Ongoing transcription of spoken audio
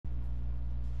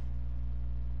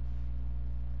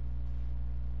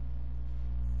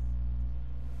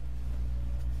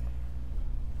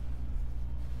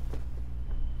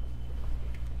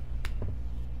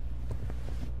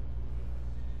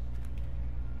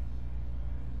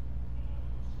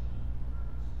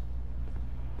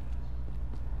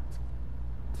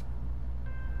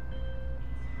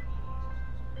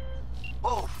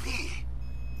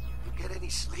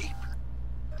sleep?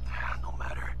 No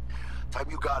matter. Time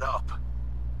you got up.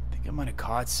 I think I might have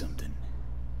caught something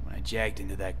when I jacked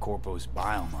into that Corpo's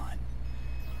biomon.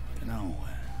 You know,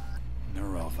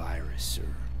 neurovirus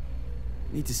or...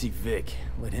 Need to see Vic.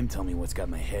 Let him tell me what's got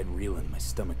my head reeling, my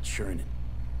stomach churning.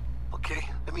 Okay,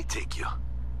 let me take you.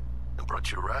 I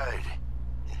brought you a ride.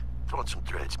 Throw on some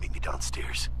threads, meet me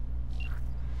downstairs.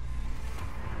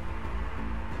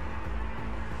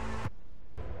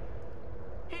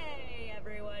 Hey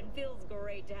everyone, feels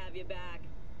great to have you back.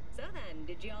 So then,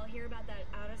 did y'all hear about that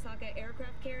Arasaka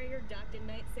aircraft carrier docked in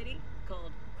Night City?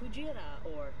 Called Kujira,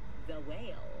 or the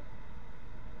Whale?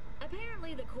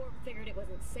 Apparently the Corp figured it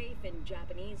wasn't safe in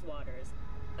Japanese waters.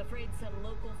 Afraid some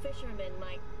local fishermen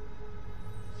might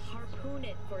harpoon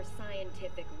it for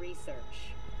scientific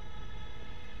research.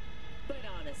 But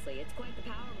honestly, it's quite the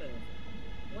power move.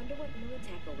 Wonder what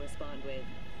Militech will respond with.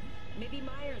 Maybe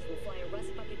Myers will fly a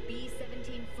Rust Bucket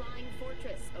B-17 Flying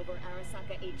Fortress over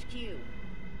Arasaka HQ.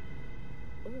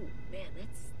 Ooh, man,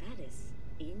 that is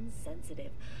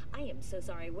insensitive. I am so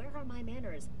sorry. Where are my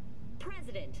manners?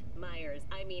 President Myers,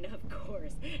 I mean, of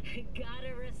course.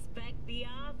 Gotta respect the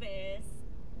office.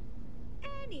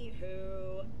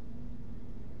 Anywho...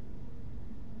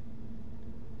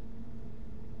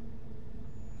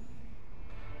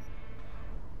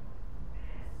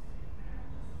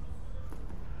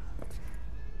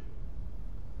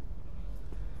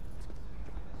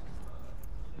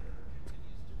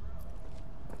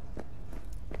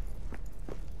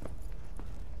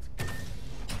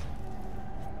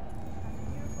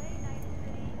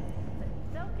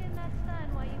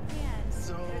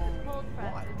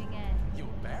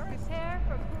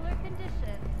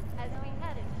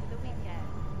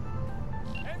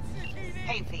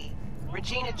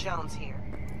 Jones here.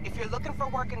 If you're looking for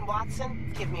work in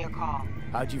Watson, give me a call.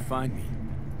 How'd you find me?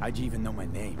 How'd you even know my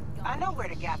name? I know where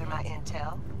to gather my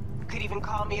intel. Could even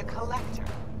call me a collector.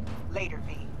 Later,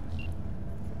 V.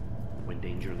 When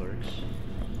danger lurks,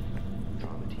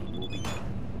 drama team will be.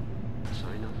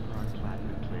 Sign up for our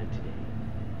platinum plan today,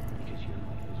 because your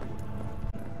life is worth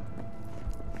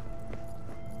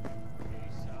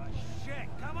it. Shit,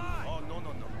 come on! Oh, no.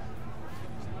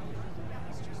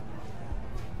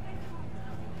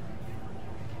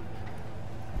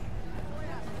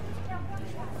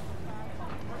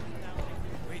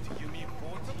 Wait, you mean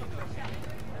 14?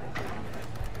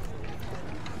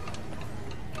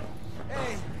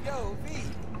 Hey, yo, V.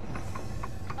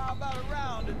 How about a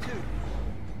round or two?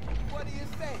 What do you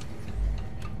say?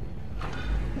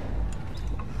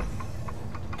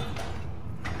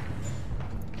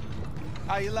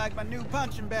 How you like my new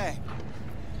punching bag?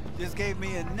 Just gave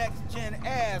me a next-gen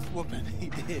ass whooping, he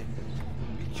did.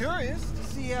 Be curious to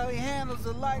see how he handles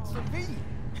the likes of V.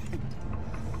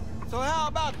 So how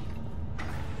about it?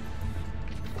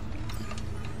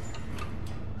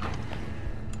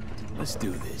 Let's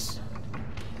do this.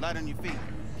 Light on your feet.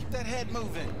 Keep that head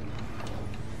moving.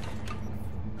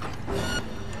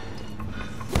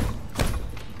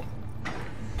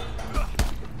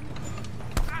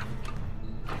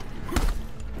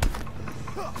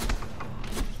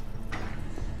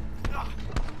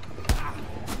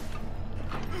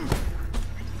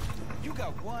 You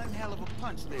got one hell of a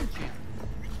punch there, champ.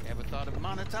 Ever thought of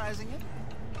monetizing it?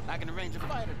 I can arrange a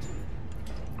fight or two.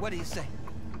 What do you say?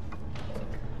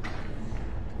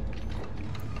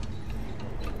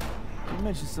 You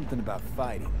mentioned something about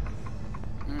fighting.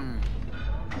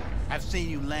 I've seen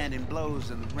you landing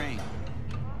blows in the ring.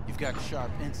 You've got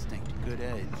sharp instinct, good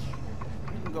edge.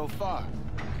 You can go far,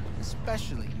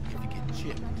 especially if you get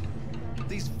chipped.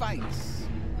 These fights,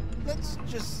 let's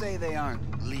just say they aren't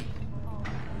legal,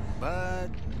 but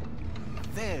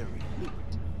very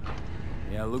lucrative.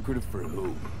 Yeah, lucrative for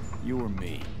who? You or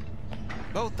me?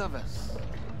 Both of us.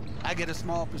 I get a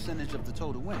small percentage of the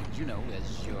total winnings, you know,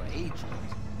 as your agent.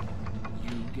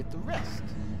 You get the rest.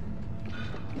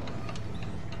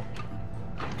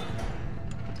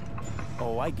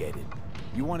 Oh, I get it.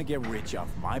 You want to get rich off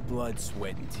my blood,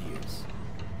 sweat, and tears.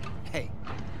 Hey,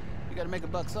 you gotta make a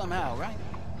buck somehow, right?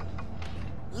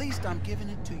 At least I'm giving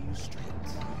it to you straight.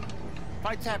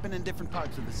 Fights happen in different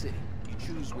parts of the city. You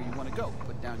choose where you want to go,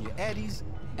 put down your eddies,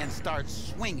 and start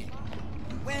swinging.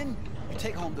 And when you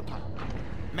take home the pot,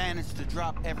 manage to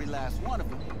drop every last one of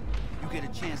them, you get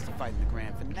a chance to fight in the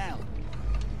grand finale.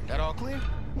 That all clear?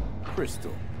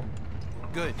 Crystal.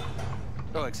 Good.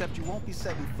 Oh, except you won't be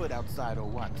setting foot outside or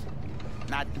what?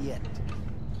 Not yet.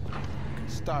 You can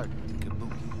start,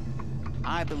 Kabuki.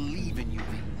 I believe in you,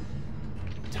 V.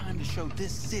 Time to show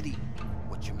this city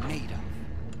what you're made of.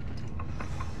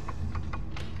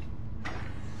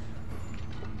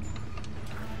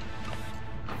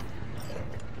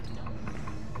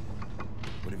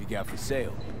 got for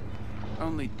sale?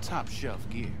 Only top-shelf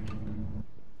gear.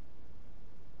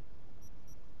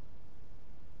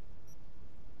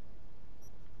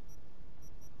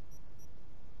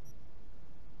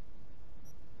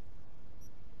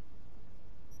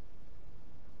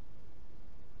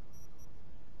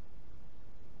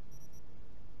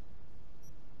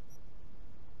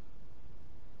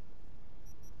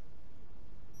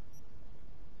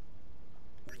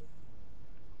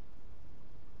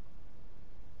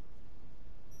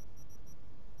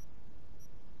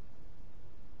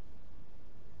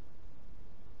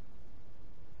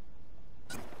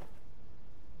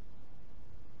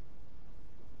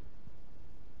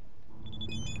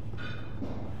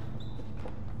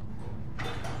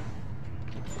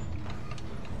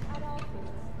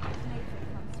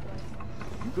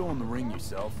 You go in the ring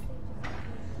yourself?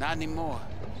 Not anymore.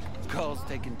 Skull's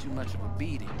taking too much of a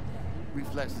beating.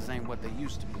 Reflexes ain't what they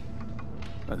used to be.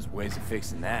 There's ways of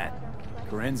fixing that.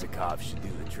 Korenzakov should do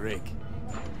the trick.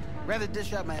 Rather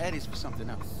dish out my eddies for something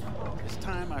else. It's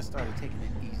time I started taking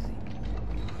it easy.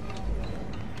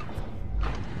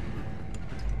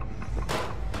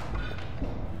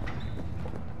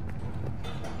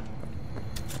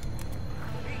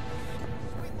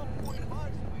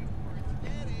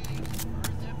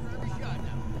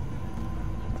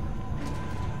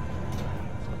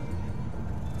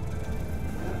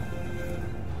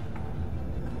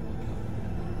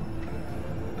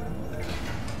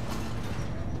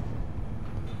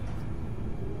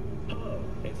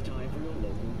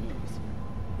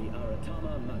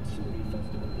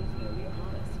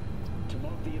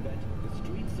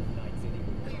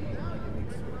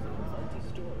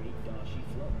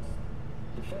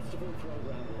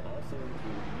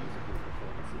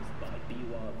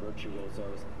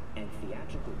 Virtuosos and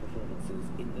theatrical performances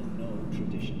in the No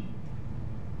tradition.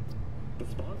 The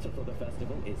sponsor for the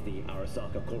festival is the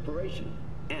Arasaka Corporation,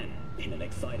 and in an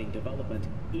exciting development,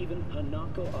 even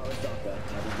Hanako Arasaka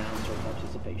has announced her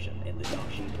participation in the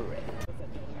Dashi Parade.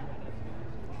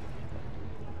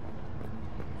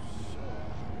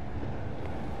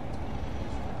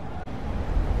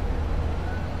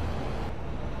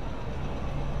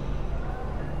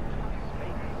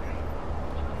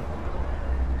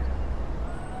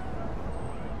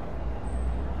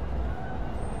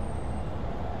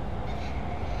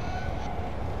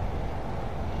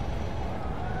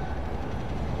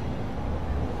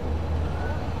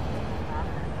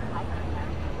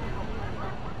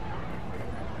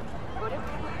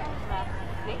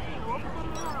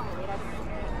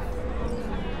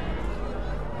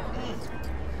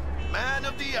 Man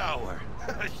of the hour.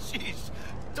 Jeez,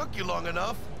 took you long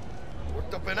enough.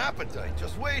 Worked up an appetite,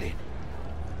 just waiting.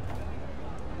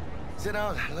 Sit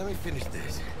down, let me finish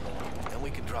this. Then we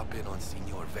can drop in on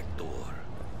Senor Vector.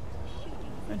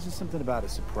 Mentioned something about a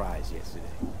surprise yesterday.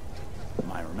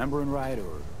 Am I remembering right,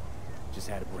 or just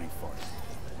had a brain fart?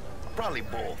 Probably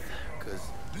both, because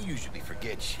you usually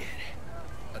forget shit.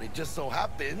 But it just so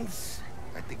happens,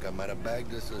 I think I might have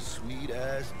bagged us a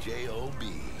sweet-ass J.O.B.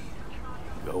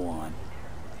 Go on.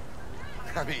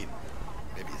 I mean,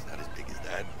 maybe it's not as big as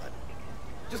that, but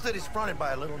just that it's fronted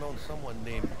by a little-known someone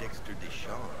named Dexter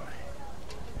Deshawn.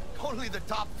 Only the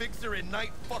top fixer in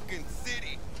Night fucking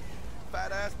City.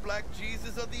 Fat-ass black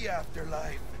Jesus of the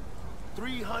afterlife.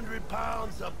 300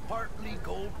 pounds of partly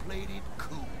gold-plated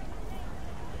coup.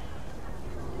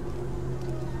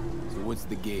 So what's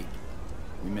the gig?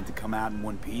 We meant to come out in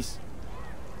one piece?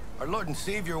 Our Lord and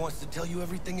Savior wants to tell you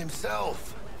everything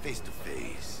himself, face to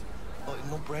face. Oh,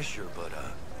 no pressure, but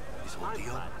this whole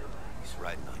deal, he's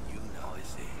riding on you now,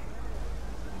 is he?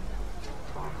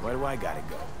 Why do I gotta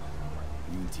go?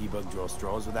 You and T-Bug draw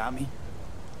straws without me?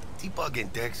 T-Bug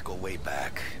and Dex go way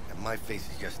back, and my face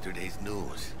is yesterday's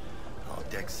news. Oh,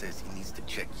 Dex says he needs to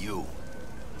check you,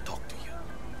 talk to you.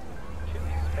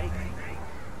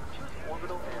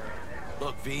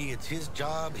 Look, V, it's his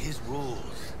job, his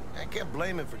rules. I can't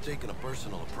blame him for taking a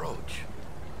personal approach.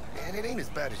 And it ain't as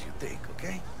bad as you think,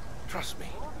 okay? Trust me.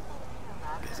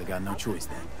 Guess I got no choice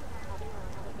then.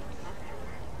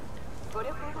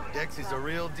 Dex is a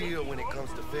real deal when it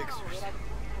comes to fixers.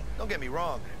 Don't get me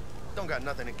wrong. Don't got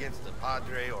nothing against the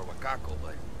Padre or Wakako,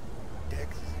 but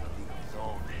Dex is in a league of his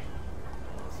own. You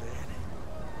know what I'm saying?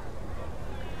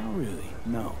 Oh, really?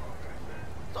 No.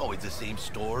 It's always the same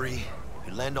story.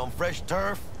 You land on fresh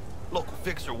turf, local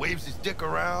fixer waves his dick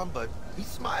around, but he's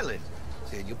smiling,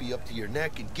 saying you'll be up to your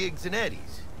neck in gigs and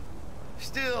eddies.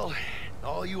 Still,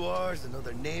 all you are is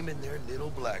another name in their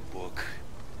little black book.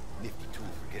 Nifty too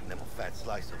for getting them a fat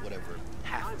slice of whatever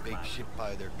half-baked shit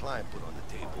pie their client put on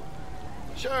the table.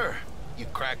 Sure, you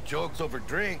crack jokes over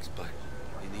drinks, but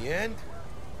in the end,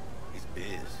 his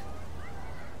Biz.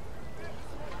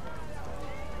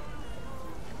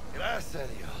 Gracias a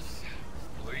Dios.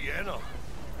 Muy lleno.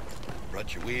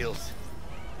 Brought your wheels.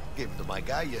 Gave them to my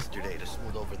guy yesterday to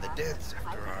smooth over the dents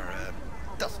after our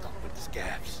dust-up with the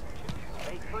scabs.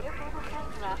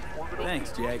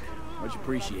 Thanks, Jack. Much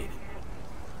appreciated.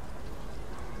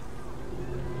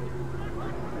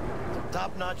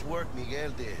 Top-notch work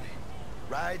Miguel did.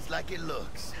 Rides like it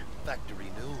looks. Factory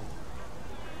new.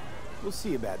 We'll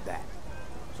see about that.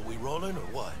 So we rolling or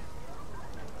what?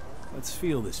 Let's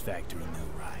feel this factory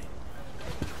new ride.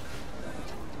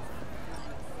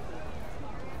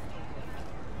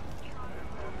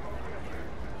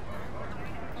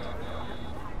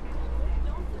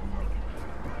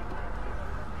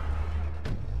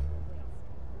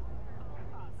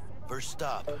 First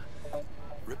stop.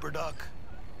 Ripper Duck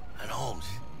and Holmes.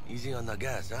 Easy on the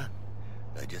gas, huh?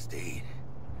 I just ate.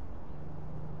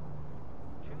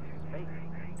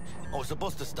 I was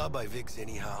supposed to stop by Vic's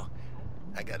anyhow.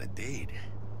 I got a date.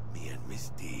 Me and Miss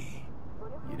D.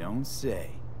 You don't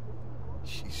say.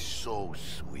 She's so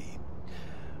sweet.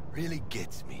 Really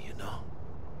gets me, you know?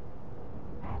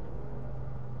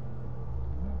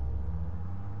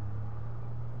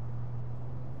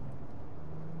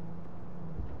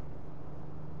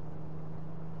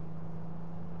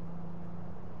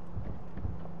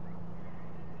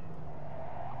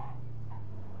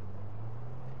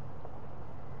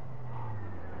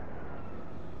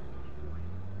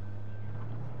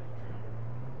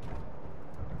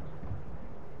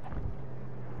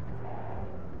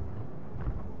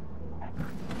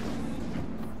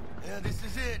 Yeah, this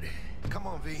is it. Come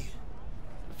on, V.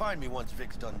 Find me once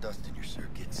Vic's done dusting your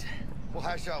circuits. We'll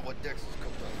hash out what Dexter's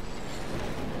cooked up.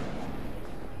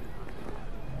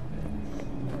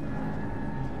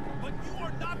 But you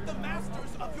are not the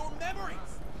masters of your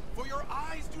memories! For your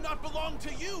eyes do not belong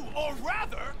to you, or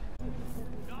rather...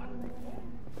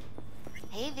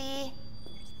 Hey, V.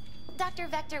 Dr.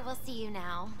 Vector will see you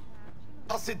now.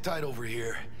 I'll sit tight over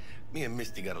here. Me and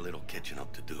Misty got a little catching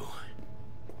up to do.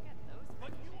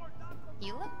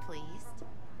 You look pleased.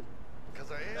 Because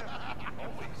I am.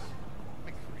 Always.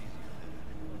 Makes it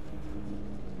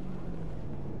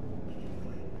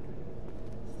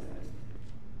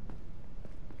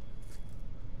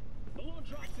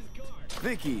easier.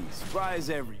 Vicky,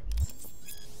 surprise every...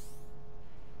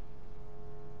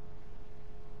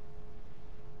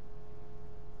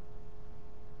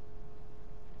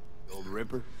 Old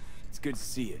Ripper, it's good to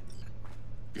see you.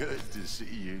 Good to see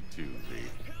you too, V.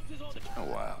 Oh,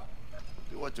 wow.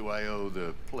 What do I owe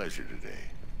the pleasure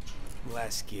today?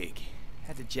 Last gig.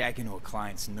 Had to jack into a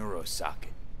client's neuro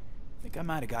socket. Think I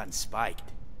might have gotten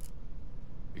spiked.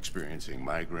 Experiencing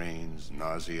migraines,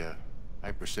 nausea,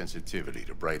 hypersensitivity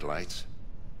to bright lights?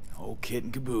 Whole kit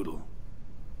and caboodle.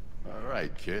 All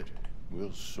right, kid.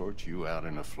 We'll sort you out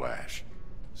in a flash.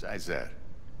 Besides that,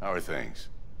 how are things?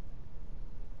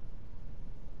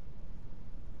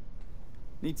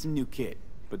 Need some new kit,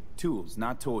 but tools,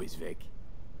 not toys, Vic.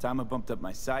 Time I bumped up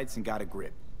my sights and got a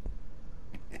grip.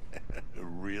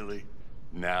 Really?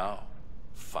 Now?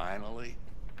 Finally?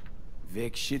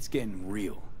 Vic, shit's getting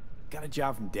real. Got a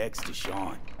job from Dexter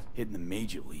Deshawn, hitting the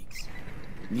major leagues.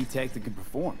 Need tech that can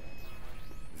perform.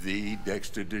 The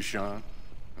Dexter Deshawn?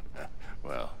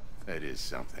 Well, that is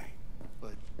something.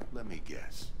 But let me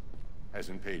guess.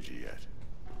 Hasn't paid you yet.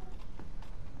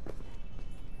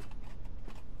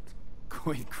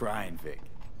 Quit crying, Vic.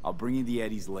 I'll bring you the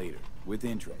eddies later, with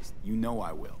interest. You know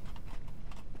I will.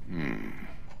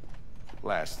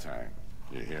 Last time.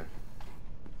 You hear?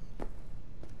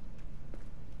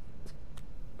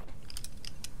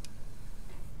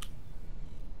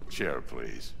 Chair,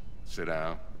 please. Sit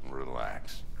down and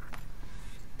relax.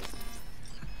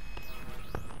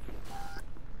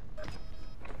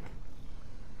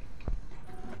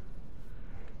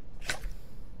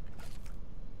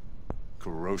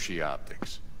 Kuroshi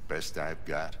Optics. Best I've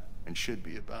got, and should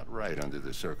be about right under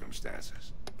the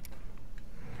circumstances.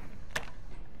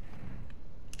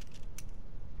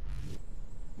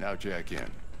 Now jack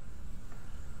in.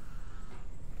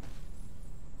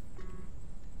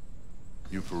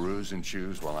 You peruse and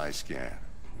choose while I scan.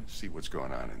 See what's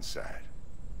going on inside.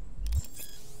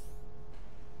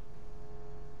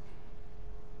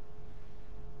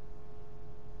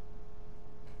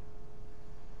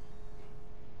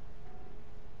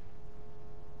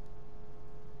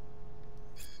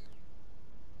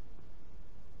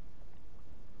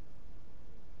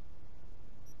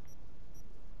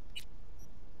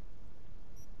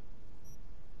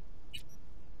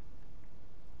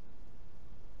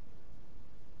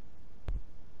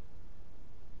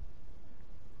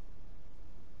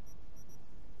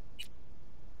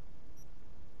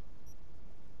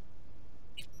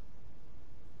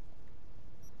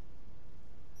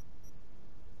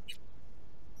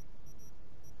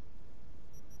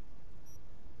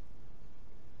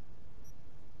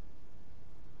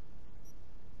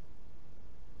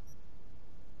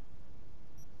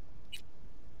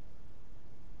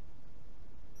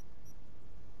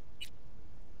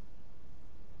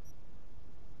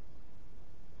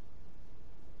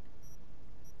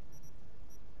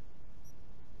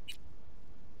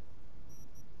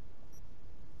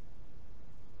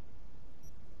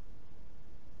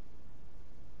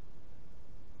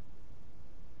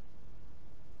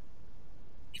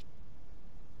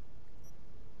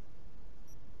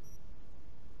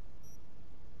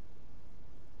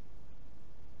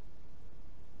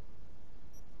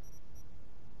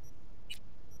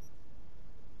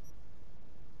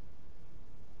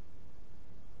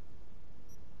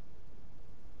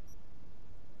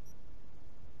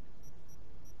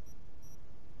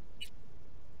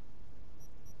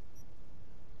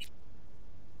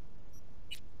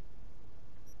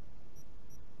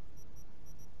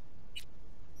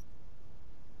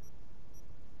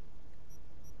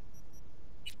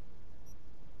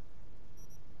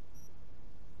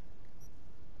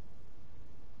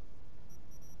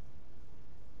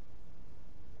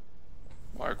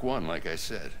 Mark 1, like I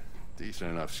said. Decent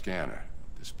enough scanner.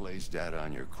 Displays data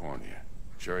on your cornea.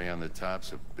 Cherry on the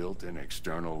top's a built-in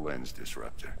external lens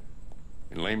disruptor.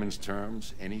 In layman's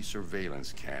terms, any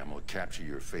surveillance cam will capture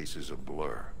your face as a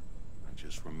blur. And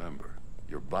just remember,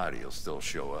 your body will still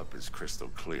show up as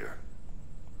crystal clear.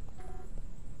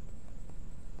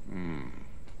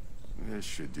 This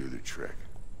should do the trick.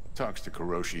 Talks to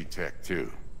Kuroshi Tech,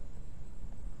 too.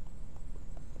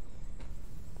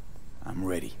 I'm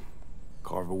ready.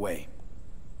 Carve away.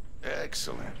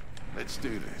 Excellent. Let's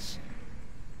do this.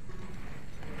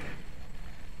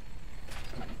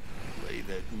 Lay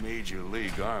that major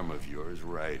league arm of yours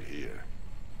right here.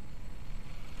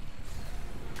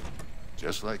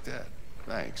 Just like that.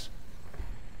 Thanks.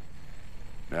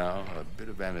 Now, a bit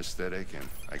of anesthetic and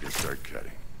I can start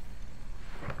cutting.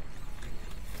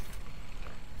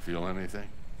 Feel anything?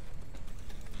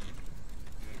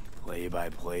 Play by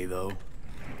play, though?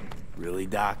 Really,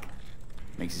 Doc?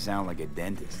 Makes you sound like a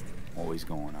dentist. Always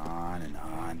going on and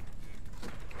on.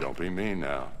 Don't be mean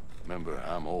now. Remember,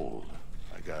 I'm old.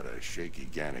 I got a shaky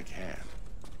Gannic hand.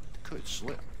 Could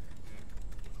slip.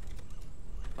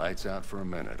 Lights out for a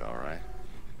minute, all right?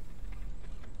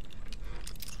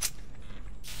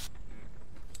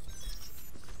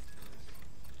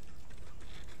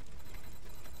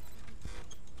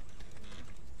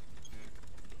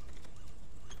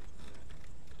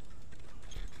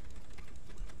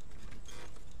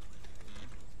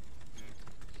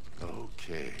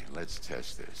 Okay, let's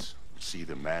test this. See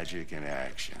the magic in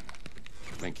action.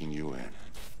 Linking you in.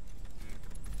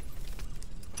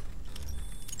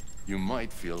 You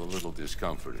might feel a little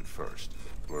discomfort at first.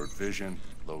 Blurred vision,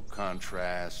 low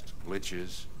contrast,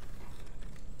 glitches.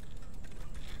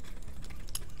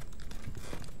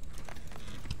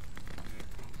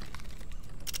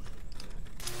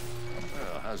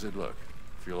 Well, how's it look?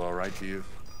 Feel all right to you?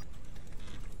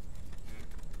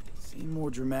 Seen more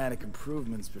dramatic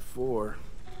improvements before.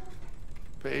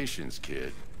 Patience,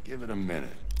 kid. Give it a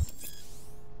minute.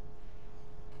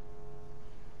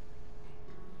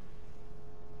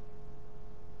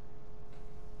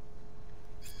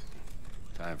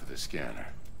 Time for the scanner.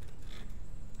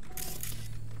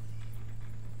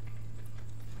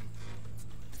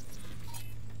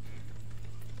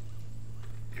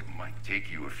 It might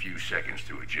take you a few seconds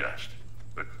to adjust,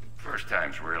 but first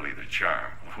time's rarely the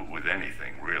charm, with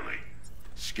anything, really.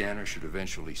 Scanner should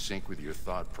eventually sync with your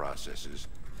thought processes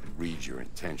and read your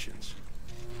intentions.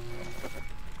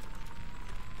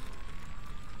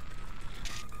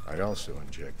 I also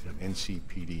inject an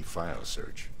NCPD file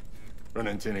search. Run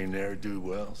into any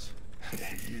ne'er-do-wells?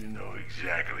 You know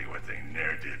exactly what they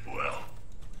ne'er did well.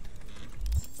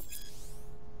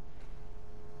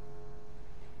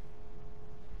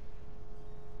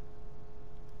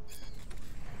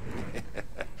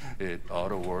 It ought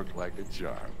to work like a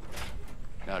charm.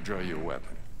 Now draw your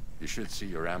weapon. You should see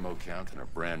your ammo count in a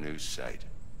brand new sight.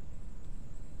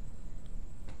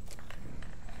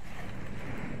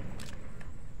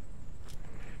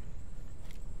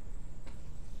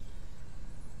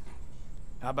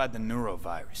 How about the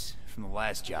neurovirus from the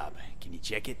last job? Can you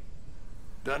check it?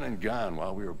 Done and gone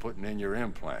while we were putting in your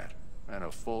implant. And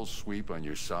a full sweep on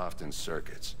your soft and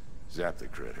circuits. Zap the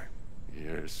critter.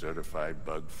 You're certified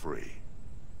bug-free.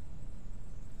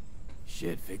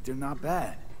 Shit, Victor, not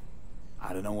bad.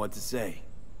 I don't know what to say.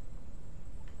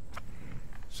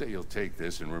 Say you'll take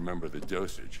this and remember the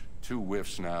dosage. 2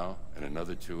 whiffs now, and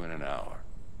another 2 in an hour.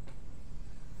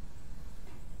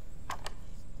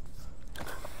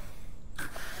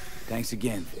 Thanks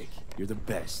again, Vic. You're the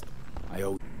best. I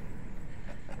owe...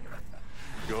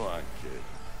 Go on, kid.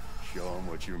 Show them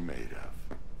what you're made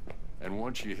of. And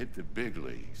once you hit the big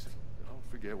leagues, don't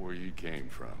forget where you came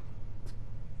from.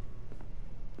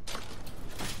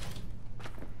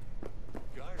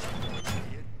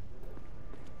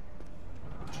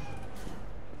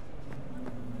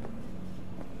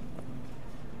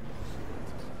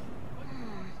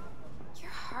 Your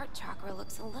heart chakra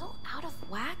looks a little out of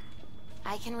whack.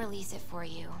 I can release it for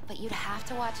you, but you'd have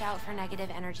to watch out for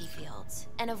negative energy fields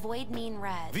and avoid mean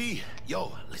red. V,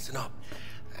 yo, listen up.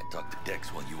 I talked to Dex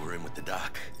while you were in with the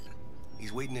doc.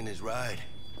 He's waiting in his ride.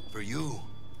 For you.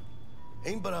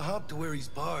 Ain't but a hop to where he's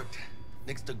parked.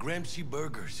 Next to Gramsci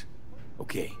Burgers.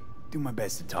 Okay, do my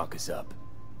best to talk us up.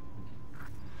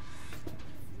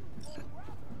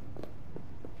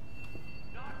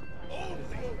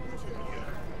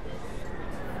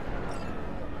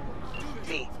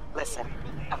 V, listen.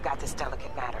 I've got this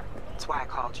delicate matter. That's why I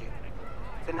called you.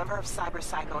 The number of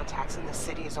cyber-psycho attacks in the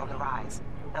city is on the rise.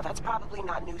 Now that's probably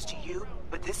not news to you,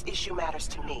 but this issue matters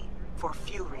to me, for a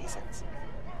few reasons.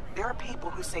 There are people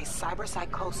who say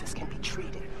cyberpsychosis can be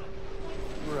treated.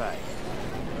 Right.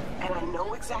 And I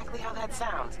know exactly how that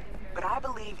sounds, but I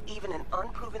believe even an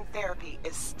unproven therapy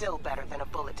is still better than a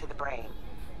bullet to the brain.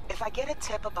 If I get a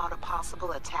tip about a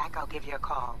possible attack, I'll give you a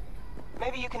call.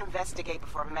 Maybe you can investigate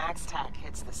before Max Tack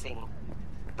hits the scene.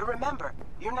 But remember,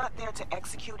 you're not there to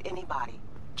execute anybody.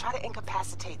 Try to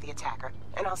incapacitate the attacker,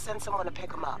 and I'll send someone to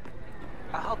pick him up.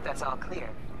 I hope that's all clear.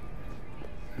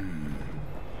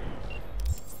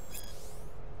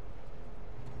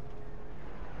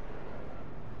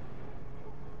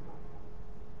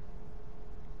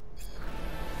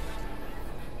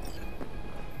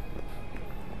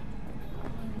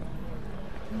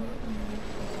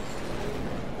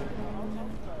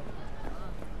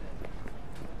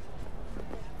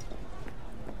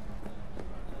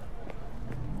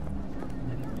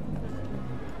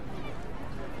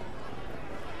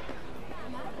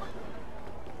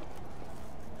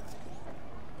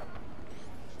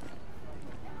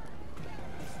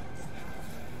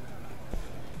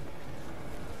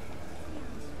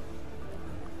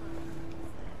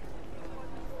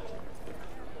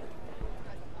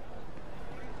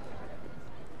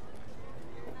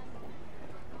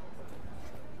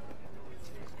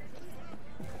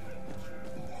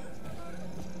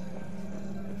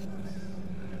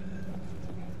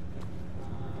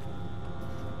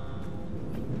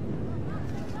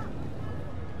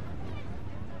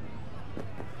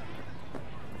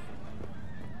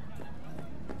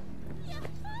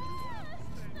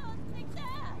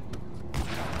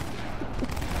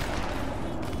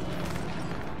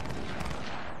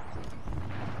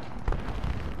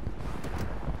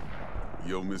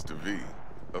 Yo, Mr. V,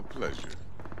 a pleasure.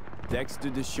 Dexter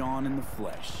Deshawn in the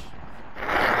flesh.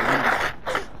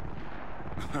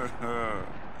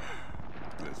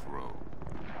 Let's roll.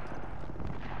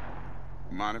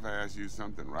 Mind if I ask you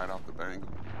something right off the bank?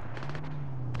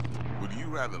 Would you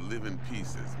rather live in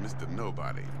pieces, Mr.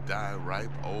 Nobody, die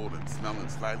ripe, old, and smelling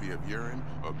slightly of urine,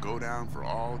 or go down for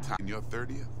all time in your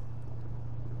 30th?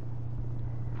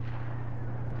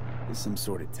 Is some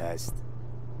sort of test?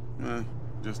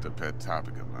 Just a pet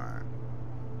topic of mine.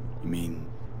 You mean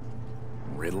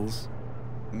riddles?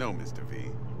 No, Mr.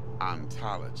 V.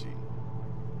 Ontology.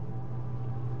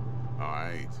 All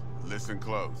right, listen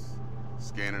close.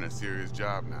 Scanning a serious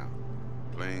job now.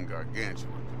 Playing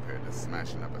gargantuan compared to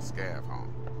smashing up a scav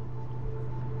home.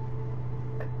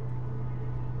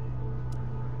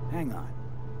 Hang on.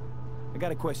 I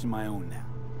got a question of my own now.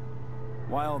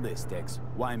 Why all this, Dex?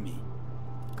 Why me?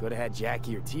 Could have had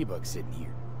Jackie or T-Bug sitting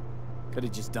here. Could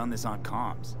have just done this on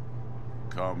comms.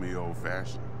 Call me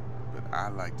old-fashioned, but I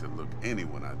like to look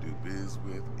anyone I do biz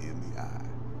with in the eye.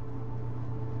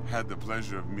 Had the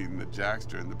pleasure of meeting the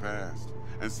Jackster in the past,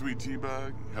 and Sweet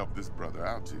T-Bug helped this brother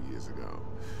out 2 years ago.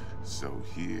 So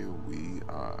here we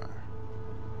are.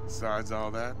 Besides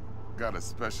all that, got a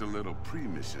special little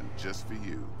pre-mission just for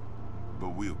you.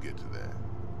 But we'll get to that.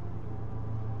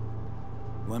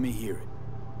 Let me hear it.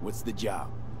 What's the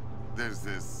job? There's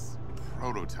this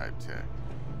prototype tech.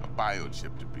 A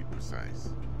biochip to be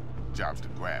precise. Job's to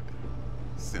grab it.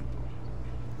 Simple.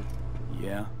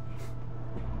 Yeah?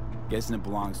 Guessing it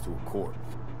belongs to a corp.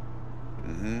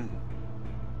 Mm-hmm.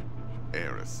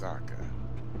 Arasaka.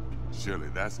 Surely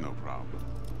that's no problem.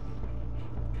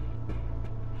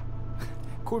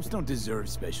 Corps don't deserve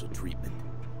special treatment.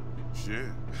 Shit,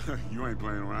 you ain't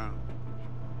playing around.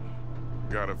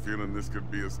 Got a feeling this could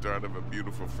be a start of a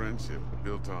beautiful friendship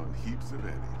built on heaps of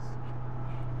eddies.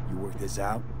 You work this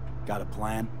out? Got a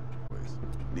plan?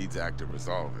 Needs active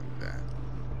resolving, that.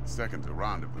 Second to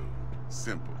rendezvous.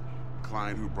 Simple.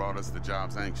 Client who brought us the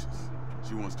job's anxious.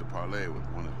 She wants to parlay with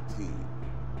one of the team.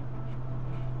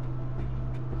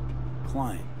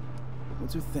 Client?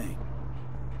 What's her thing?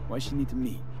 Why she need to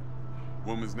meet?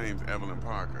 Woman's name's Evelyn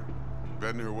Parker.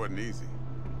 Betting her wasn't easy.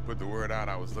 Put the word out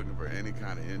I was looking for any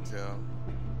kind of intel.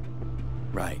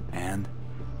 Right, and?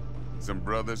 Some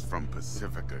brothers from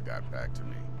Pacifica got back to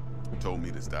me. Told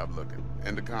me to stop looking.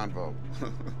 End of convo.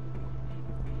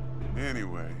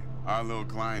 Anyway, our little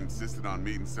client insisted on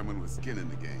meeting someone with skin in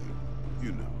the game.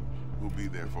 You know, who'll be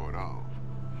there for it all.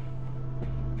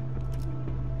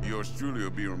 Yours truly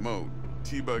will be remote.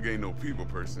 T-Bug ain't no people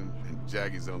person, and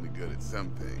Jaggy's only good at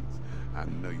some things. I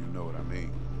know you know what I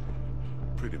mean.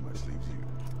 Pretty much leaves you.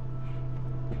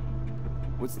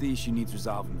 What's the issue needs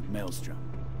resolving with Maelstrom?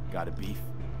 Got a beef?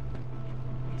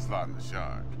 Slotting the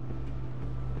shard.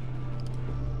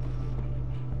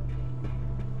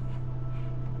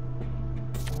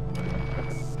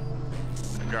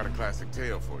 Got a classic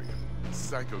tale for you.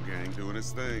 Psycho gang doing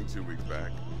its thing 2 weeks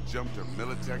back. Jumped a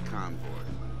Militech convoy.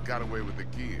 Got away with the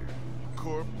gear.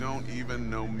 Corp don't even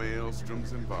know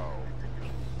Maelstrom's involved.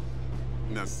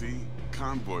 Now see,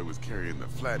 Convoy was carrying the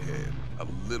Flathead, a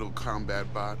little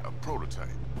combat bot, a prototype.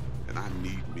 And I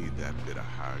need me that bit of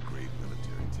high-grade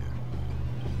military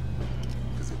tech.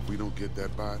 Because if we don't get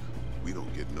that bot, we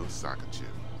don't get no soccer chip.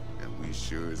 And we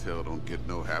sure as hell don't get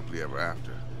no happily ever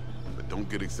after. But don't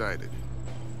get excited.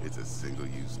 It's a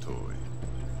single-use toy.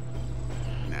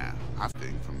 Now, I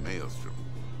think from Maelstrom.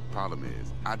 Problem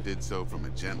is, I did so from a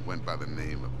gent went by the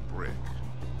name of Brick.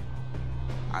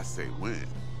 I say when,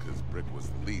 because Brick was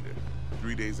the leader.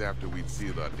 3 days after we'd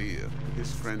sealed our deal,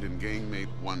 his friend and gangmate,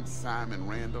 one Simon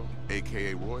Randall,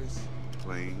 a.k.a. Royce,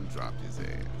 plain dropped his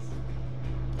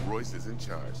ass. Royce is in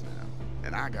charge now,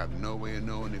 and I got no way of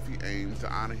knowing if he aims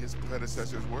to honor his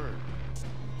predecessor's word.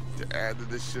 To add to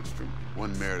this shitstorm,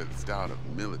 one Meredith Stout of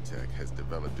Militech has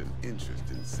developed an interest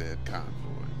in said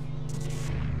convoy.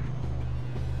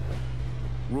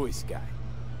 Royce guy.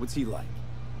 What's he like?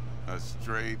 A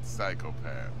straight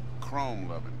psychopath.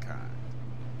 Chrome-loving kind.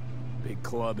 Big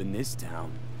club in this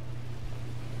town.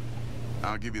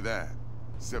 I'll give you that.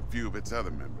 Except few of its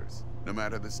other members, no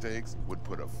matter the stakes, would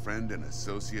put a friend and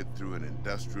associate through an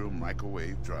industrial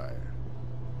microwave dryer.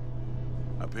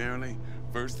 Apparently,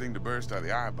 first thing to burst are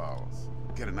the eyeballs.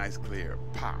 Get a nice clear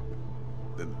pop.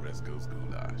 Then the rest goes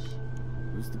goulash.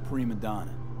 Who's the prima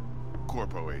donna?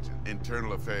 Corpo agent,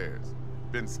 internal affairs.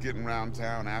 Been skidding around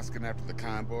town asking after the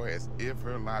convoy as if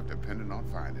her life depended on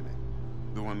finding it.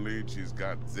 The one lead she's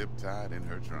got zip-tied in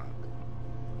her trunk.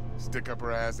 Stick up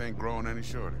her ass ain't growing any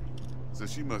shorter, so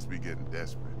she must be getting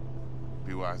desperate.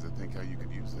 Be wise to think how you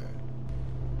could use that.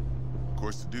 Of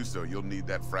course, to do so, you'll need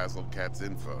that frazzled cat's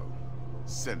info.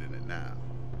 Sending it now.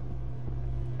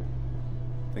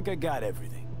 Think I got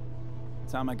everything.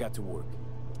 Time I got to work.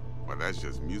 Well, that's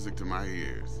just music to my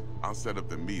ears. I'll set up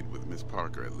the meet with Miss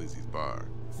Parker at Lizzie's bar.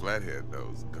 Flathead,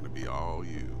 though's gonna be all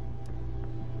you.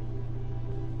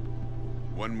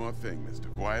 One more thing,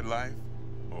 Mr. Quiet Life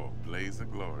or Blaze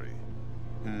of Glory?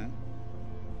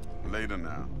 Later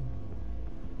now.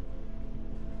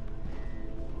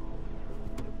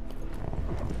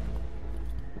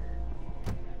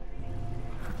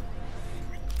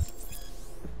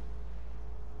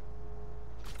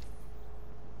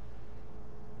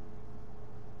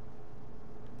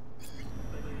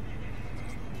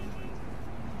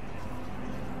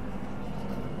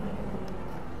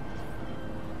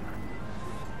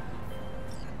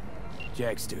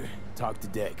 Dexter, talk to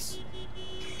Dex.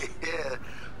 Yeah,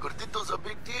 Cortito's a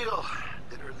big deal.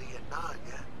 Literally at 9,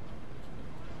 yeah?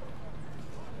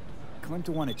 Claimed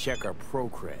to want to check our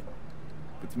pro-cred,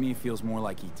 but to me it feels more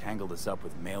like he tangled us up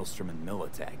with Maelstrom and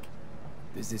Militech.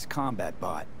 There's this combat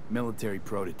bot, military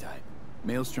prototype.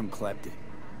 Maelstrom clept it.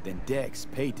 Then Dex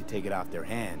paid to take it off their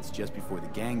hands just before the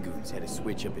Gangoons had a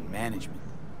switch up in management.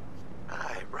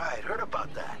 Right, heard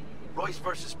about that. Royce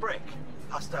versus Brick.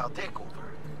 Hostile takeover.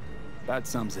 That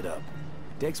sums it up.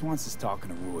 Dex wants us talking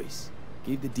to Royce.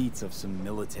 Gave the deets of some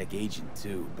Militech agent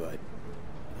too, but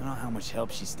I don't know how much help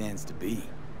she stands to be.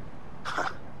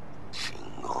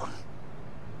 Chingon.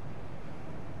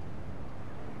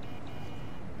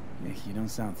 Nick, you don't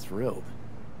sound thrilled.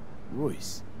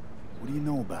 Royce, what do you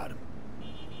know about him?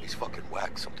 He's fucking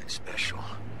whack, something special.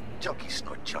 Junkies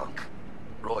snort junk.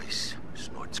 Royce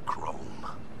snorts chrome.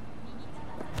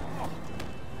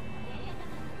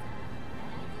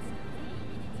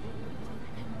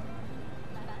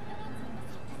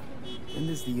 Then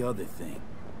there's the other thing.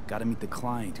 Gotta meet the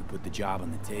client who put the job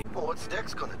on the table. Well, what's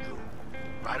Dex gonna do?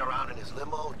 Ride around in his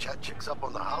limo, chat chicks up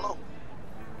on the hollow?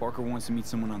 Parker wants to meet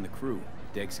someone on the crew.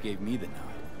 Dex gave me the nod.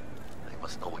 He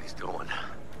must know what he's doing.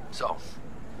 So,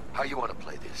 how you want to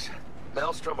play this?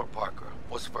 Maelstrom or Parker?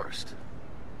 What's first?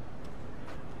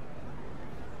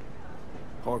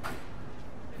 Parker.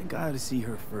 I think I ought to see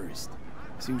her first.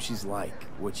 See what she's like,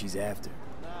 what she's after.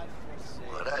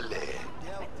 Orale.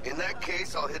 In that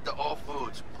case, I'll hit the all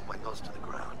foods. Put my nose to the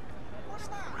ground.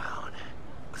 Stick around.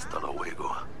 Hasta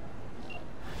luego.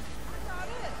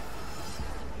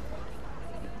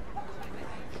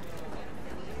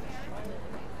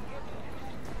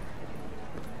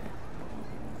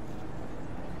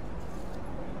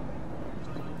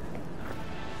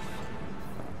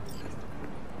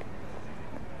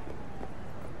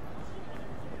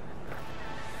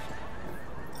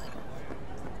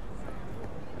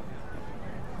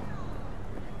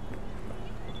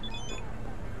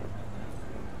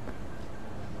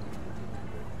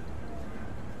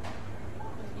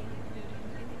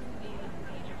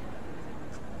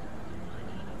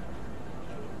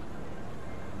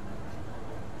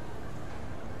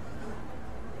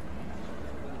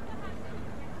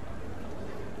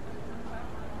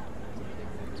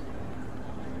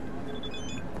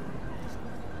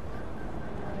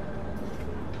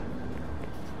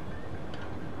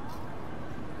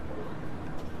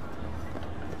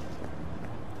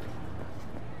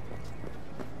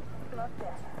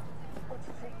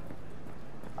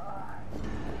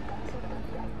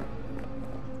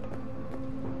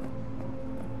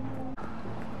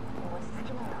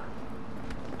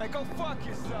 go fuck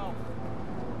yourself.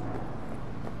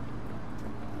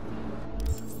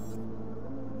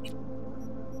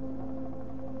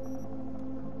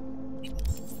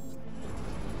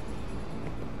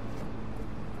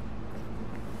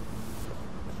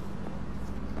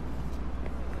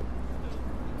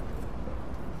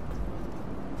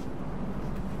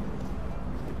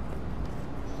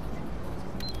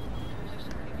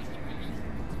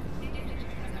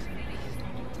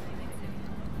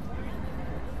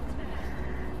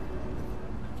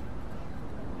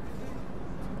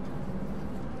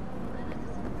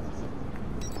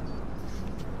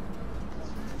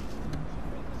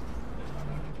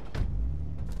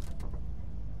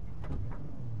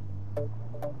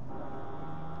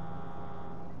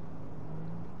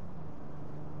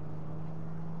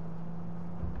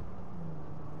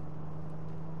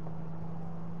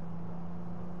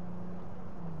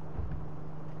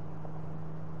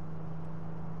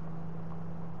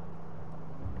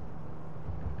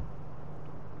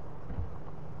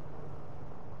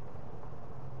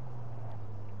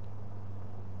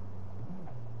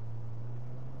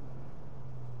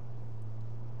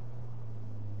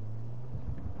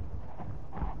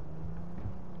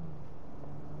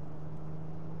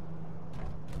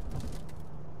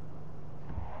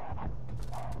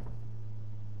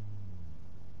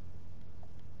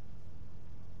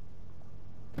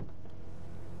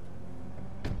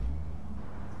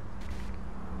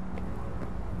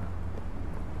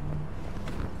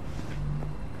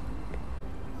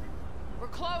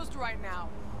 Closed right now.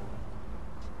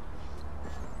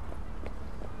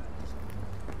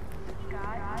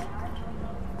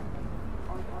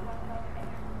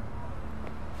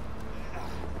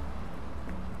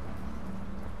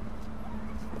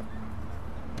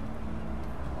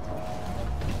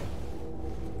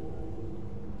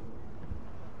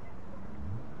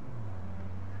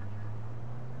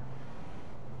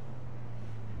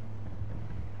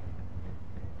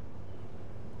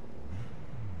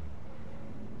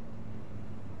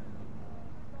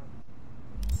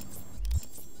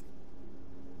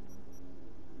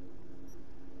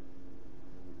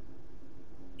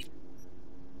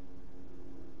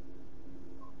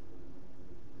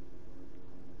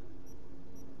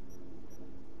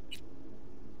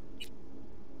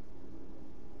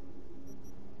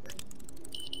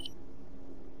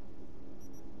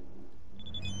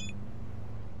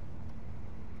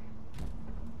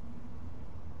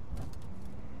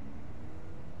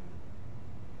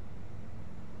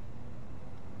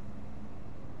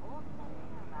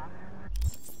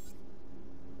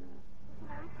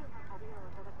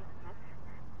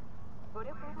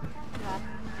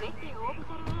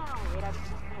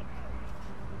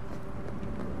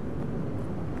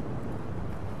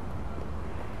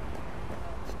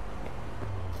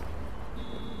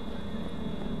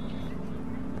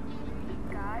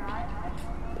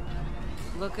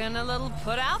 Looking a little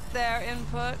put out there,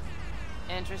 Input.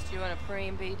 Interest you in a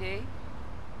preem, BD?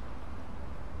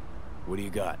 What do you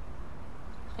got?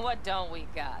 What don't we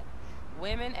got?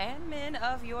 Women and men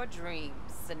of your dreams.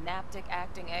 Synaptic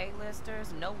acting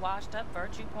A-listers, no washed-up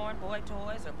virtue porn boy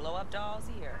toys or blow-up dolls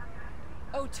here.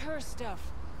 Auteur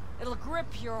stuff. It'll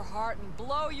grip your heart and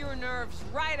blow your nerves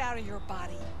right out of your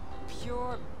body.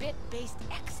 Pure bit-based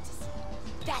ecstasy.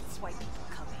 That's why people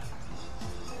come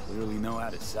here. Clearly know how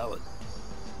to sell it.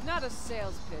 Not a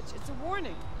sales pitch, it's a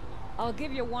warning. I'll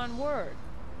give you one word.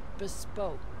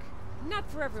 Bespoke. Not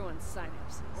for everyone's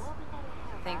synapses.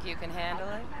 Think you can handle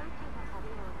it?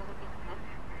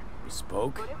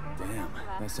 Bespoke? Damn,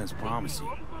 that sounds promising.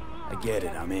 I get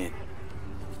it, I'm in.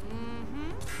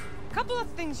 Couple of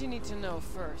things you need to know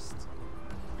first.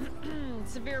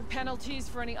 Severe penalties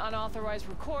for any unauthorized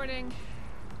recording.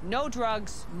 No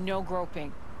drugs, no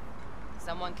groping.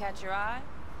 Someone catch your eye?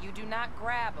 You do not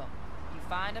grab them. You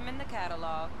find them in the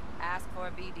catalog, ask for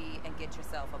a BD, and get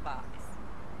yourself a box.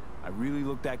 I really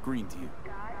look that green to you?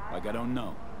 Like I don't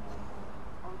know?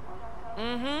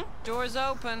 Door's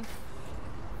open.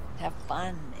 Have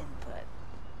fun, Input.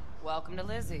 Welcome to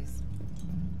Lizzie's.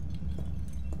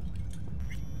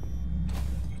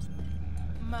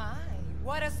 My,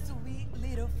 what a sweet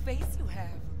little face you have.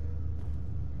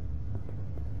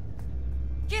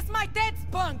 Kiss my dead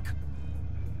spunk!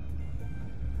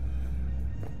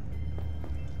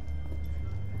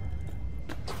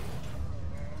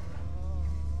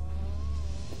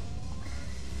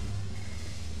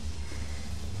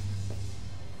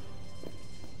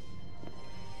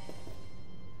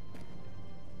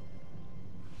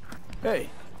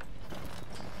 Hey.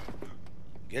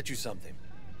 Get you something.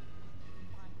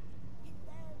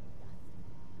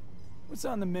 What's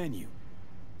on the menu?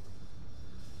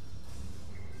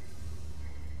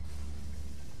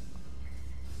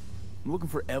 I'm looking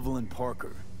for Evelyn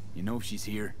Parker. You know if she's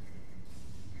here?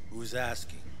 Who's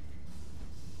asking?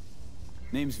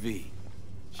 Name's V.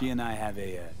 She and I have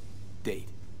a, date.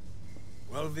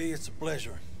 Well, V, it's a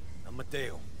pleasure. I'm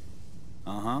Mateo.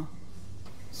 Uh-huh.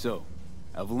 So,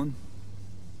 Evelyn?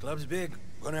 Club's big.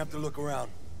 Gonna have to look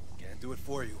around. Can't do it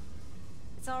for you.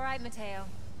 It's all right, Mateo.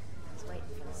 I was waiting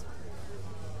for this one.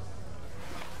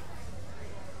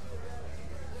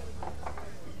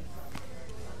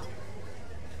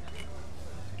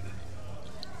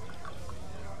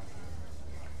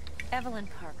 Evelyn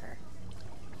Parker.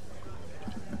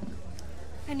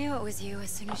 I knew it was you as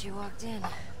soon as you walked in.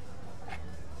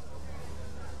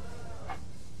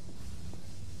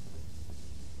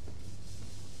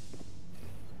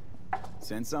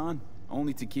 Sense on?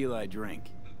 Only tequila I drink.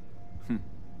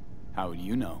 How would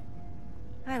you know?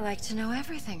 I like to know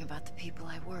everything about the people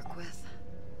I work with.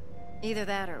 Either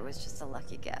that or it was just a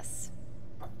lucky guess.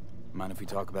 Mind if we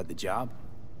talk about the job?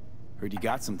 Heard you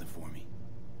got something for me.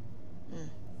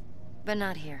 But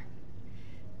not here.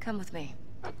 Come with me.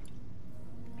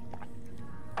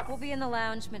 We'll be in the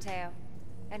lounge, Mateo.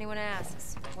 Anyone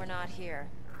asks, we're not here.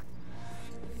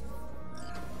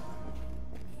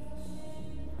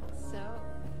 So,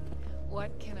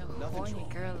 what can a horny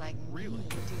girl like me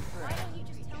do for Why don't you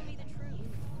just tell me the truth?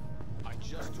 I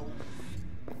just told you.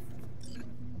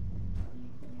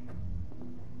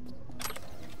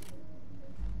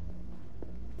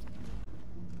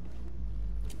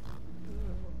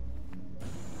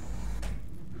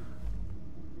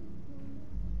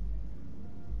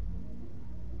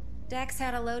 Dex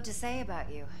had a load to say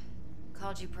about you.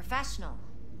 Called you professional,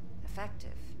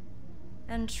 effective,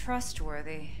 and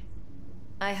trustworthy.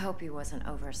 I hope he wasn't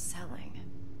overselling.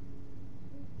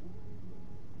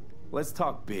 Let's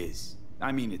talk biz.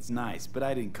 I mean, it's nice, but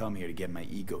I didn't come here to get my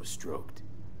ego stroked.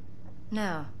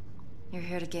 No, you're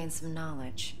here to gain some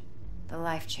knowledge. The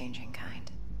life-changing kind.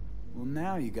 Well,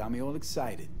 now you got me all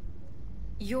excited.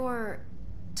 Your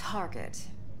target.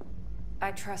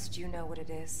 I trust you know what it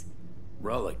is.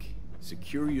 Relic.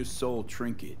 Secure your soul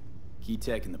trinket. Key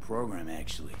tech in the program,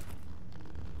 actually.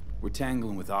 We're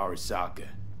tangling with Arasaka,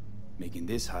 making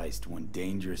this heist one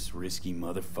dangerous, risky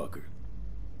motherfucker.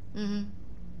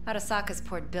 Arasaka's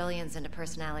poured billions into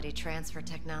personality transfer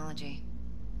technology.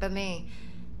 But me,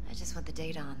 I just want the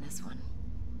data on this one.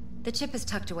 The chip is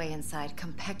tucked away inside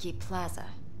Konpeki Plaza,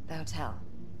 the hotel.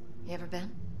 You ever been?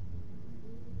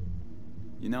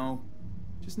 You know,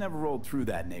 just never rolled through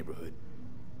that neighborhood.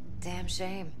 Damn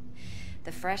shame.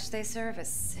 The fresh they serve is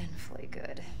sinfully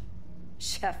good.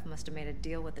 Chef must have made a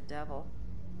deal with the devil.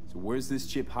 So where's this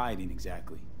chip hiding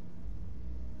exactly?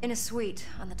 In a suite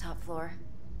on the top floor.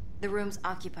 The room's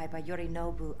occupied by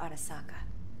Yorinobu Arasaka.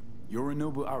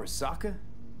 Yorinobu Arasaka?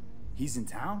 He's in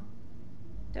town?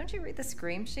 Don't you read the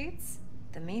scream sheets?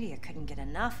 The media couldn't get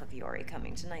enough of Yori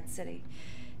coming to Night City.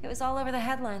 It was all over the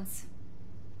headlines.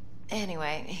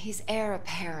 Anyway, he's heir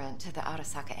apparent to the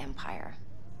Arasaka Empire.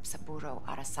 Saburo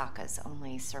Arasaka's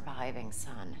only surviving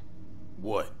son.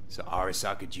 What? So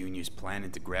Arasaka Jr.'s planning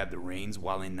to grab the reins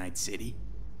while in Night City?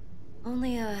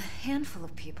 Only a handful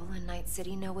of people in Night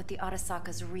City know what the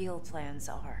Arasaka's real plans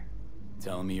are.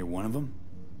 Telling me you're one of them?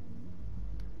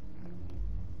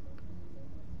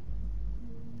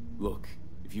 Look,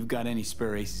 if you've got any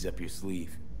spare aces up your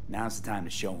sleeve, now's the time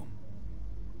to show them.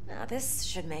 Now this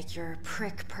should make your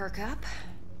prick perk up.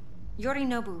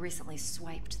 Yorinobu recently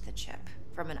swiped the chip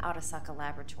from an Arasaka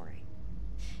laboratory.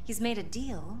 He's made a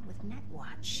deal with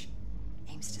Netwatch.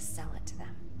 Aims to sell it to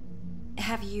them.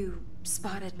 Have you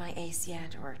spotted my ace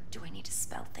yet, or do I need to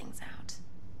spell things out?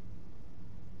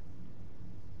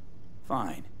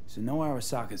 Fine. So no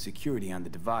Arasaka security on the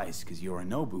device, because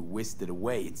Yorinobu whisked it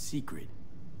away in secret.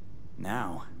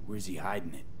 Now, where's he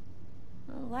hiding it?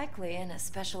 Well, likely in a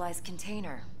specialized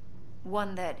container.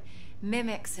 One that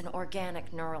mimics an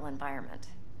organic neural environment.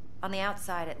 On the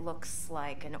outside, it looks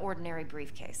like an ordinary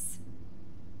briefcase.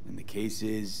 And the case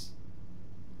is...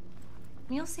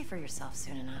 You'll see for yourself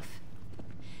soon enough.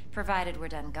 Provided we're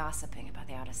done gossiping about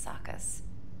the Arasakas.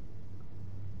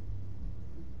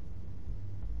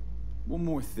 One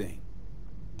more thing.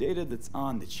 Data that's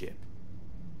on the chip.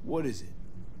 What is it?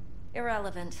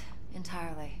 Irrelevant,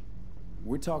 entirely.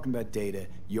 We're talking about data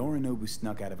Yorinobu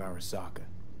snuck out of Arasaka.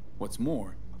 What's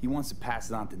more, he wants to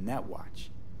pass it on to Netwatch.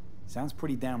 Sounds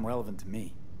pretty damn relevant to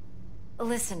me.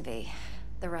 Listen, V.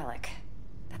 The Relic.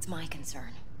 That's my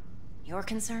concern. Your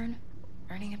concern?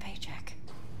 Earning a paycheck.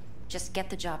 Just get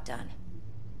the job done.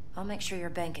 I'll make sure your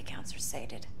bank accounts are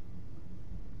sated.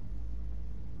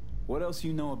 What else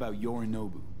you know about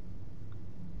Yorinobu?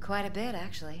 Quite a bit,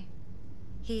 actually.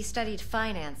 He studied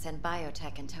finance and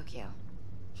biotech in Tokyo.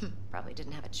 Probably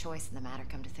didn't have a choice in the matter,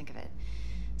 come to think of it.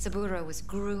 Saburo was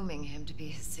grooming him to be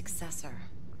his successor.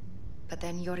 But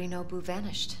then Yorinobu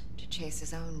vanished to chase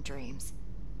his own dreams.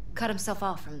 Cut himself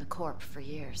off from the Corp for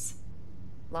years.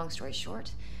 Long story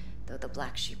short, though the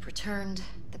black sheep returned,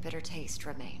 the bitter taste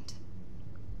remained.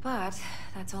 But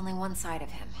that's only one side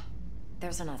of him.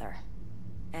 There's another.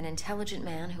 An intelligent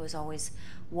man who has always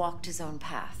walked his own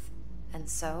path, and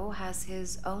so has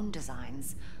his own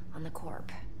designs on the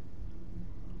Corp.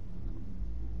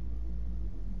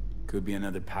 Could be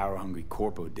another power-hungry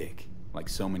corpo dick, like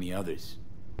so many others.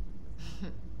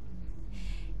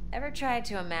 Ever tried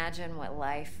to imagine what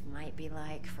life might be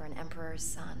like for an emperor's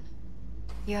son?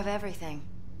 You have everything,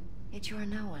 yet you are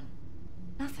no one.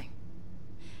 Nothing.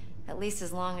 At least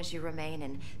as long as you remain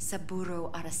in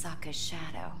Saburo Arasaka's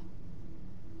shadow.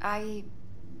 I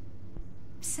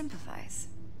sympathize.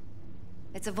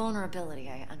 It's a vulnerability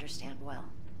I understand well.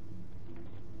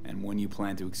 And one you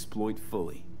plan to exploit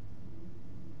fully.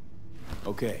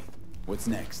 Okay, what's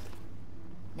next?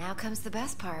 Now comes the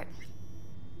best part.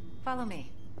 Follow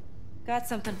me. Got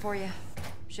something for you.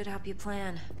 Should help you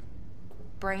plan.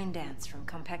 Brain dance from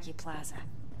Konpeki Plaza.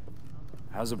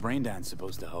 How's a brain dance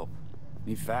supposed to help?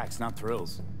 Need facts, not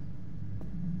thrills.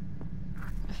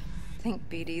 Think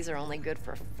BDs are only good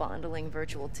for fondling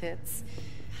virtual tits?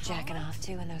 Jacking off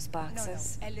to in those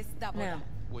boxes? No.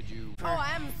 Would you... For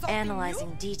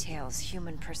analyzing details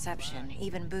human perception,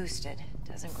 even boosted,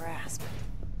 doesn't grasp.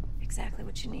 Exactly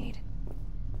what you need.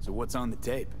 So what's on the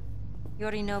tape?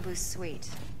 Yorinobu's suite.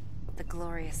 The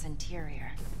glorious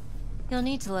interior. You'll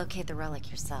need to locate the relic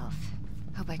yourself.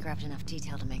 Hope I grabbed enough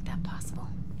detail to make that possible.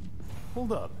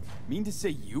 Hold up. Mean to say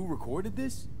you recorded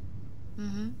this?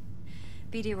 Mm-hmm.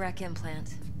 BD Rec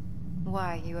implant.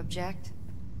 Why, you object?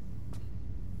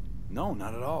 No,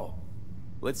 not at all.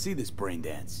 Let's see this brain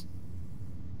dance.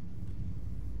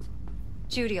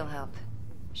 Judy'll help.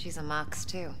 She's a Mox,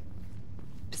 too.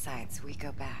 Besides, we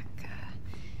go back,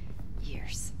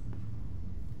 years.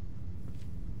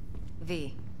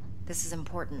 V, this is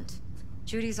important.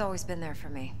 Judy's always been there for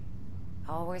me.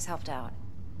 Always helped out.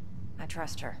 I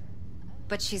trust her.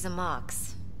 But she's a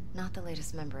Mox, not the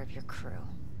latest member of your crew.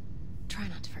 Try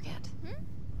not to forget.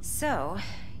 So,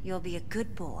 you'll be a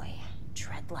good boy,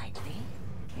 tread lightly,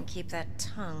 and keep that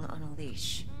tongue on a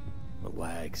leash.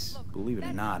 Relax. Believe it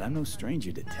or not, I'm no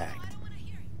stranger to tact.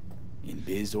 In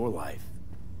biz or life.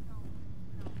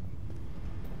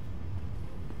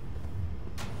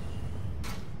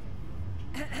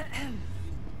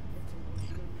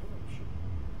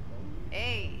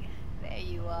 Hey, there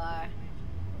you are.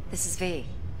 This is V.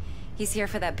 He's here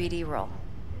for that BD role.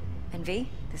 And V,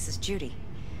 this is Judy.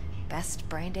 Best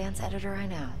brain dance editor I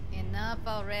know. Enough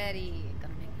already.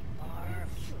 Gonna make me barf.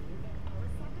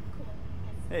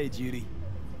 Hey, Judy.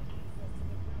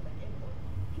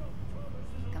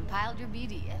 Compiled your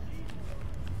BDF.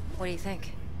 What do you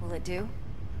think? Will it do?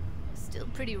 Still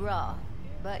pretty raw,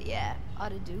 but yeah, ought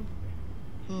to do.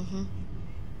 Mm-hmm.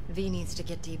 V needs to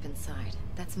get deep inside.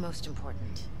 That's most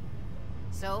important.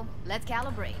 So, let's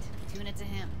calibrate. Tune it to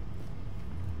him.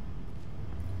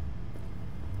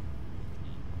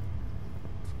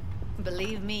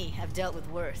 Believe me, I've dealt with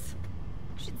worse.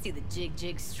 Should see the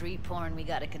jig-jig street porn we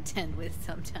gotta contend with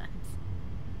sometimes.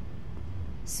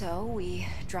 So, we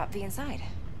drop V inside.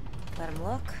 Let him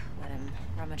look, let him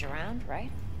rummage around,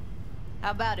 right?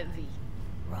 How about it, V?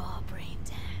 Raw brain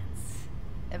dance.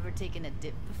 Ever taken a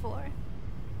dip before?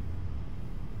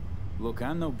 Look,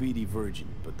 I'm no BD virgin,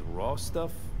 but the raw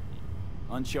stuff?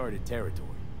 Uncharted territory.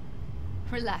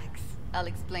 Relax. I'll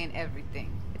explain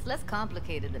everything. It's less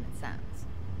complicated than it sounds.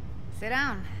 Sit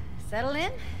down, settle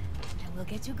in, and we'll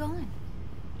get you going.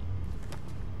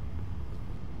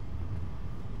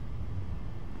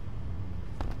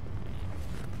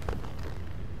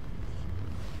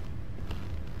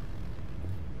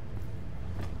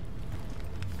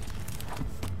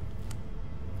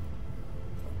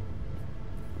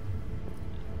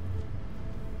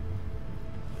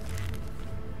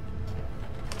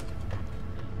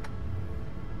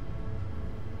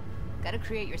 Gotta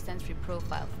create your sensory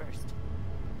profile first.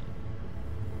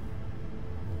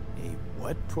 A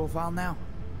what profile now?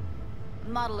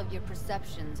 Model of your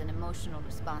perceptions and emotional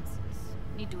responses.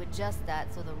 Need to adjust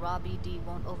that so the raw BD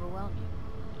won't overwhelm you.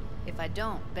 If I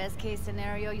don't, best case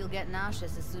scenario, you'll get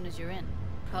nauseous as soon as you're in.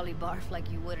 Probably barf like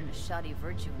you would in a shoddy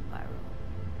virtue environment.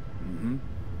 Mm-hmm.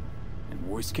 And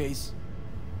worst case?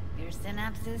 Your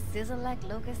synapses sizzle like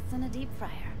locusts in a deep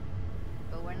fryer.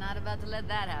 But we're not about to let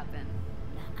that happen.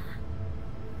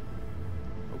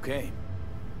 Okay.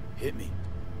 Hit me.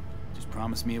 Just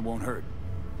promise me it won't hurt.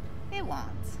 It won't.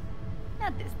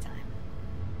 Not this time.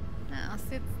 Now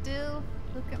sit still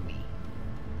Look at me.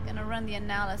 Gonna run the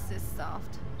analysis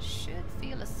soft. Should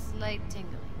feel a slight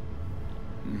tingling.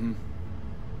 Mm-hmm.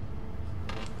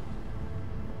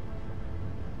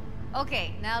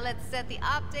 Okay, now let's set the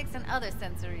optics and other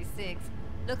sensory sigs.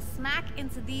 Look smack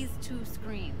into these two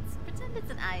screens. Pretend it's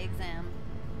an eye exam.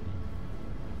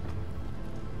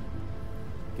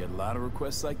 Get a lot of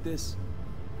requests like this?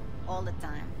 All the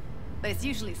time. But it's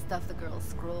usually stuff the girls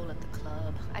scroll at the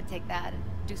club. I take that and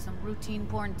do some routine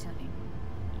porn tuning.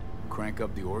 Crank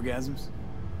up the orgasms?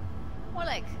 More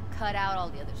like cut out all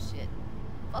the other shit.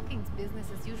 Fucking's business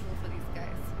as usual for these guys.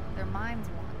 Their minds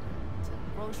wander to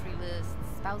grocery lists,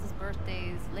 spouses'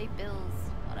 birthdays, late bills,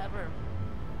 whatever.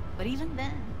 But even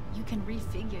then, you can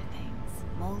refigure things,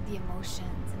 mold the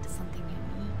emotions into something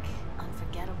unique,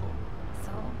 unforgettable.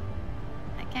 So,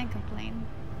 I can't complain.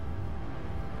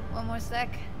 One more sec.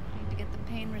 Need to get the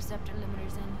pain receptor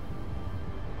limiters in.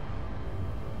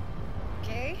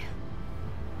 Okay.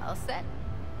 All set.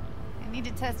 I need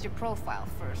to test your profile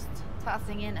first.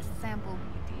 Tossing in a sample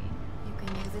BD. You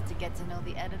can use it to get to know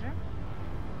the editor.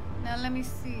 Now let me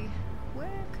see.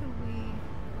 Where could we...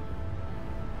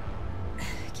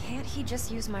 Can't he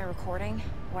just use my recording?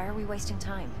 Why are we wasting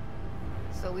time?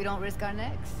 So we don't risk our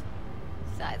necks.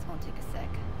 Besides, won't take a sec.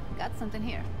 Got something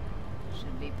here.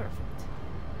 Should be perfect.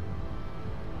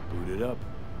 Boot it up.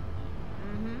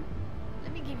 Mm-hmm.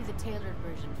 Let me give you the tailored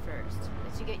version first.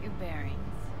 Let you get your bearings.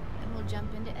 Then we'll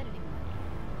jump into editing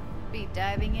mode. Be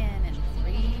diving in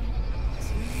 3, 2,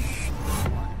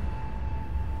 1.